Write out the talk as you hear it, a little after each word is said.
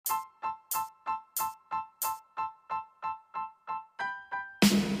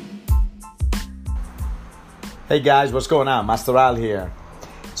Hey guys, what's going on? Master Al here.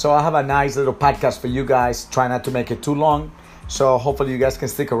 So I have a nice little podcast for you guys. Try not to make it too long. So hopefully you guys can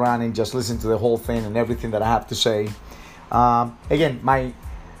stick around and just listen to the whole thing and everything that I have to say. Again, my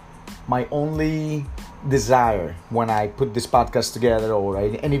only desire when I put this podcast together or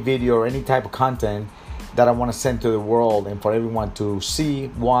any video or any type of content that I want to send to the world and for everyone to see,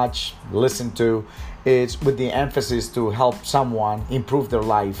 watch, listen to, is with the emphasis to help someone improve their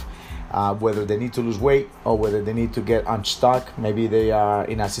life. Whether they need to lose weight or whether they need to get unstuck. Maybe they are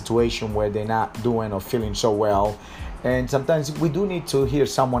in a situation where they're not doing or feeling so well. And sometimes we do need to hear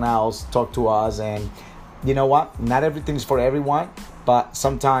someone else talk to us. And you know what? Not everything is for everyone, but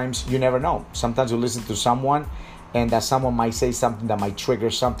sometimes you never know. Sometimes you listen to someone and that someone might say something that might trigger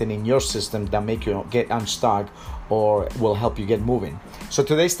something in your system that make you get unstuck or will help you get moving. So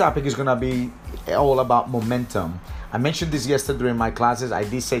today's topic is going to be all about momentum. I mentioned this yesterday during my classes. I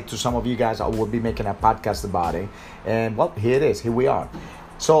did say to some of you guys I will be making a podcast about it. And well, here it is. Here we are.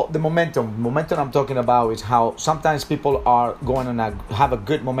 So the momentum I'm talking about is how sometimes people are going on have a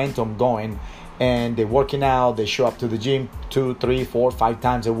good momentum going and they're working out. They show up to the gym 2, 3, 4, 5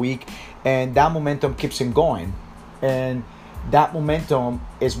 times a week. And that momentum keeps them going. And that momentum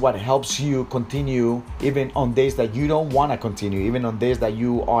is what helps you continue even on days that you don't want to continue, even on days that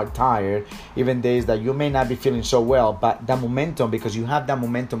you are tired, even days that you may not be feeling so well. But that momentum, because you have that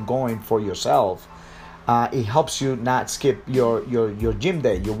momentum going for yourself, it helps you not skip your gym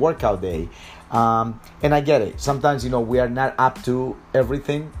day, your workout day. And I get it. Sometimes, we are not up to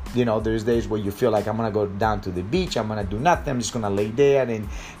everything. There's days where you feel like I'm going to go down to the beach. I'm going to do nothing. I'm just going to lay there and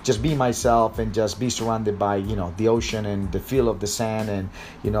just be myself and just be surrounded by, the ocean and the feel of the sand and,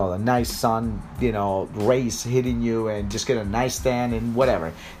 the nice sun, rays hitting you and just get a nice tan and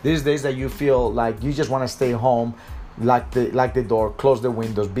whatever. There's days that you feel like you just want to stay home, lock the door, close the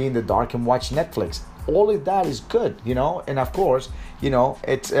windows, be in the dark and watch Netflix. All of that is good, and of course,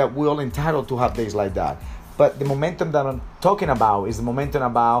 it's we're all entitled to have days like that. But the momentum that I'm talking about is the momentum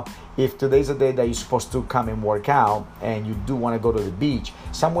about if today's a day that you're supposed to come and work out and you do want to go to the beach,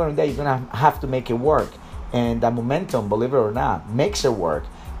 somewhere in there you're going to have to make it work. And that momentum, believe it or not, makes it work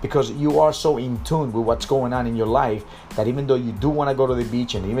because you are so in tune with what's going on in your life that even though you do want to go to the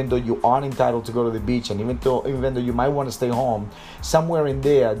beach and even though you are entitled to go to the beach and even though you might want to stay home, somewhere in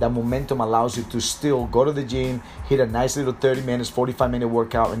there, that momentum allows you to still go to the gym, hit a nice little 30 minutes, 45-minute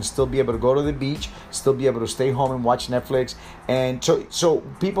workout and still be able to go to the beach, still be able to stay home and watch Netflix. And so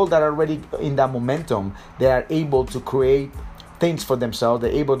people that are already in that momentum, they are able to create things for themselves.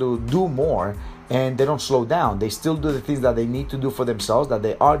 They're able to do more. And they don't slow down. They still do the things that they need to do for themselves, that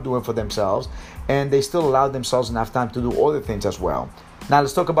they are doing for themselves, and they still allow themselves enough time to do other things as well. Now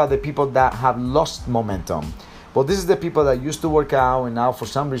let's talk about the people that have lost momentum. Well, this is the people that used to work out and now for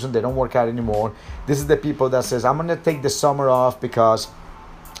some reason they don't work out anymore. This is the people that says, I'm going to take the summer off because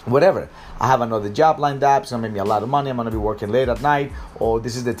whatever, I have another job lined up, it's going to make me a lot of money, I'm going to be working late at night, or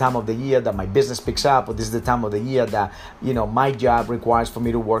this is the time of the year that my business picks up, or this is the time of the year that, my job requires for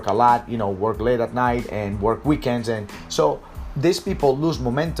me to work a lot, work late at night and work weekends. And so these people lose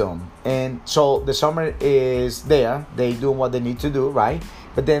momentum. And so the summer is there, they do what they need to do, right?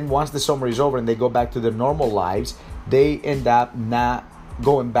 But then once the summer is over and they go back to their normal lives, they end up not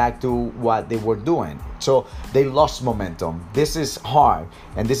going back to what they were doing. So they lost momentum. This is hard,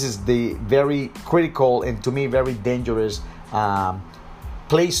 and this is the very critical and to me very dangerous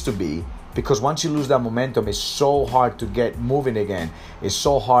place to be, because once you lose that momentum, it's so hard to get moving again. It's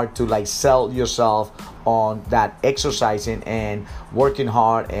so hard to sell yourself on that exercising and working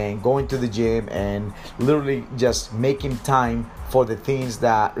hard and going to the gym and literally just making time for the things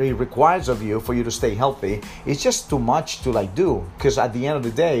that it requires of you for you to stay healthy. It's just too much to do, because at the end of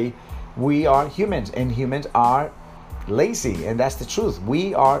the day, we are humans and humans are lazy, and that's the truth.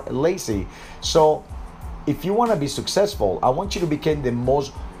 We are lazy. So if you want to be successful, I want you to become the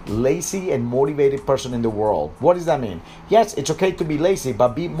most lazy and motivated person in the world. What does that mean? Yes, it's okay to be lazy, but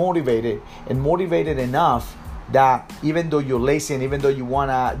be motivated, and motivated enough that even though you're lazy and even though you want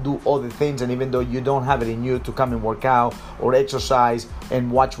to do other things and even though you don't have it in you to come and work out or exercise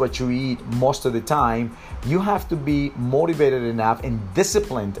and watch what you eat most of the time, you have to be motivated enough and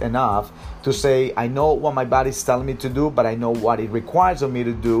disciplined enough to say, I know what my body's telling me to do, but I know what it requires of me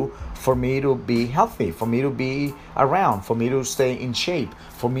to do for me to be healthy, for me to be around, for me to stay in shape,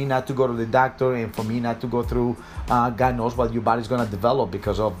 for me not to go to the doctor and for me not to go through God knows what your body's going to develop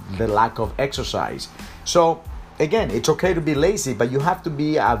because of the lack of exercise. So again, it's okay to be lazy, but you have to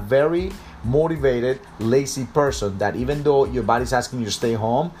be a very motivated, lazy person that even though your body's asking you to stay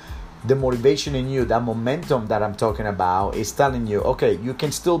home, the motivation in you, that momentum that I'm talking about, is telling you, okay, you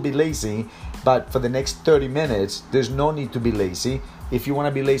can still be lazy, but for the next 30 minutes, there's no need to be lazy. If you want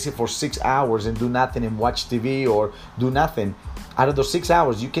to be lazy for 6 hours and do nothing and watch TV or do nothing, out of those 6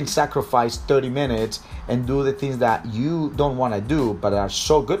 hours, you can sacrifice 30 minutes and do the things that you don't want to do, but are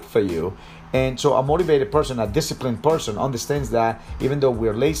so good for you. And so a motivated person, a disciplined person, understands that even though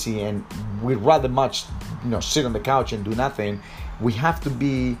we're lazy and we'd rather much, sit on the couch and do nothing, we have to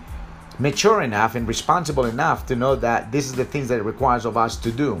be mature enough and responsible enough to know that this is the things that it requires of us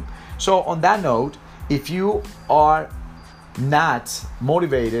to do. So on that note, if you are not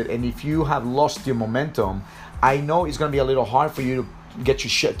motivated and if you have lost your momentum, I know it's going to be a little hard for you to get your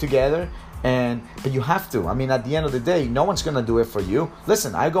shit together, but you have to. I mean, at the end of the day, no one's going to do it for you.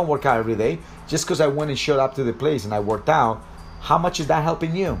 Listen, I go and work out every day. Just because I went and showed up to the place and I worked out, how much is that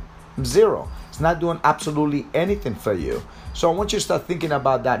helping you? Zero. It's not doing absolutely anything for you. So I want you to start thinking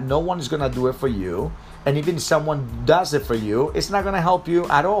about that. No one is going to do it for you. And even if someone does it for you, it's not going to help you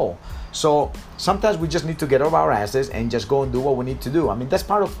at all. So sometimes we just need to get off our asses and just go and do what we need to do. I mean, that's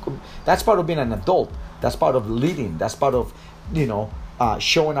part of being an adult. That's part of leading. That's part of,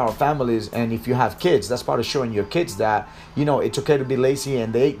 showing our families. And if you have kids, that's part of showing your kids that, it's okay to be lazy,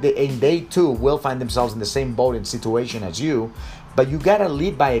 and they too will find themselves in the same boat and situation as you. But you got to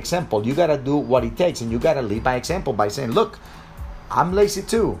lead by example. You got to do what it takes, and you got to lead by example by saying, look, I'm lazy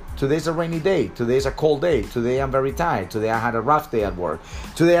too. Today's a rainy day. Today's a cold day. Today I'm very tired. Today I had a rough day at work.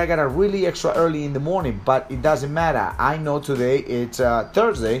 Today I got a really extra early in the morning, but it doesn't matter. I know today it's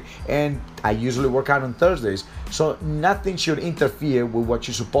Thursday, and I usually work out on Thursdays. So nothing should interfere with what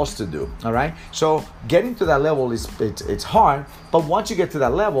you're supposed to do. All right. So getting to that level it's hard, but once you get to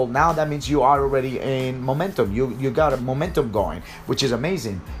that level, now that means you are already in momentum. You got a momentum going, which is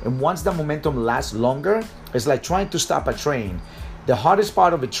amazing. And once the momentum lasts longer, it's like trying to stop a train. The hardest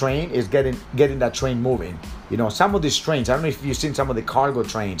part of a train is getting that train moving. Some of these trains, I don't know if you've seen some of the cargo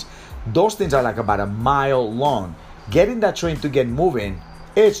trains, those things are like about a mile long. Getting that train to get moving,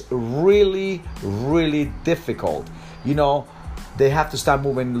 it's really, really difficult. They have to start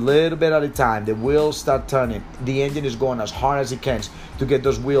moving a little bit at a time. The wheels start turning. The engine is going as hard as it can to get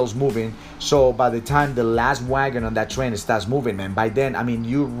those wheels moving. So by the time the last wagon on that train starts moving, man, by then, I mean,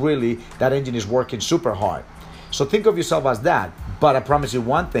 that engine is working super hard. So think of yourself as that. But I promise you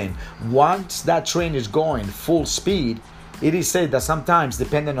one thing. Once that train is going full speed, it is said that sometimes,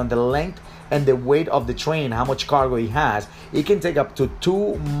 depending on the length and the weight of the train, how much cargo it has, it can take up to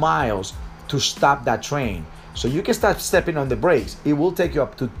 2 miles to stop that train. So you can start stepping on the brakes. It will take you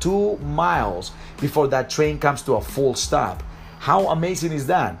up to 2 miles before that train comes to a full stop. How amazing is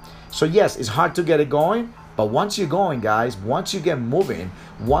that? So yes, it's hard to get it going. But once you're going, guys, once you get moving,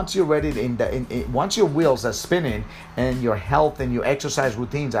 once you're ready, once your wheels are spinning and your health and your exercise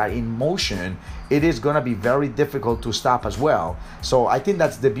routines are in motion, it is going to be very difficult to stop as well. So I think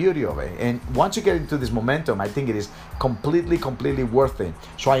that's the beauty of it. And once you get into this momentum, I think it is completely worth it.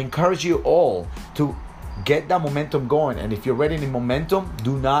 So I encourage you all to get that momentum going. And if you're ready in momentum,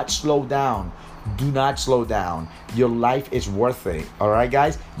 do not slow down. Do not slow down. Your life is worth it. All right,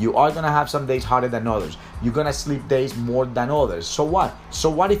 guys? You are going to have some days harder than others. You're going to sleep days more than others. So what? So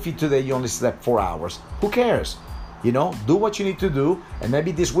what if today you only slept 4 hours? Who cares? Do what you need to do. And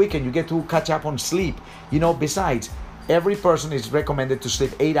maybe this weekend you get to catch up on sleep. Besides, every person is recommended to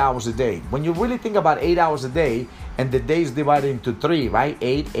sleep 8 hours a day. When you really think about 8 hours a day, and the day is divided into 3, right?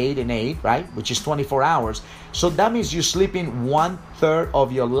 8, 8, and 8, right? Which is 24 hours. So that means you're sleeping 1/3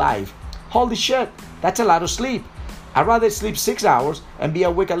 of your life. Holy shit, that's a lot of sleep. I'd rather sleep 6 hours and be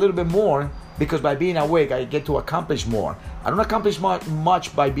awake a little bit more, because by being awake, I get to accomplish more. I don't accomplish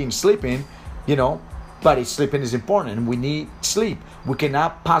much by being sleeping, but sleeping is important, and we need sleep. We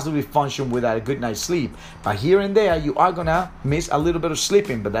cannot possibly function without a good night's sleep. But here and there, you are going to miss a little bit of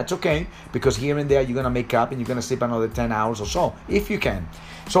sleeping, but that's okay, because here and there, you're going to make up and you're going to sleep another 10 hours or so, if you can.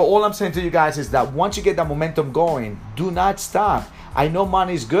 So all I'm saying to you guys is that once you get that momentum going, do not stop. I know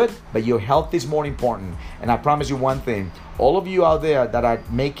money is good, but your health is more important. And I promise you one thing. All of you out there that are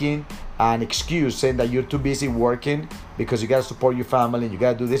making an excuse saying that you're too busy working because you got to support your family and you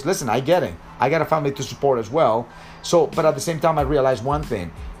got to do this. Listen, I get it. I got a family to support as well. So, but at the same time, I realize one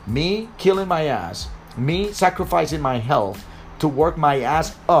thing. Me killing my ass, me sacrificing my health to work my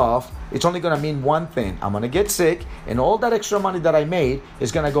ass off, it's only going to mean one thing. I'm going to get sick, and all that extra money that I made is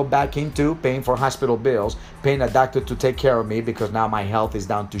going to go back into paying for hospital bills, paying a doctor to take care of me, because now my health is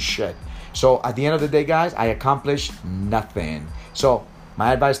down to shit. So at the end of the day, guys, I accomplished nothing. So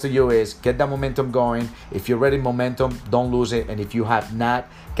My advice to you is get that momentum going. If you're ready momentum, don't lose it. And if you have not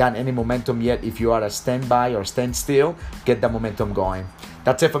gotten any momentum yet, if you are at standby or standstill, get that momentum going.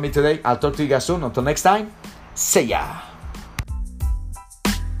 That's it for me today. I'll talk to you guys soon. Until next time, see ya.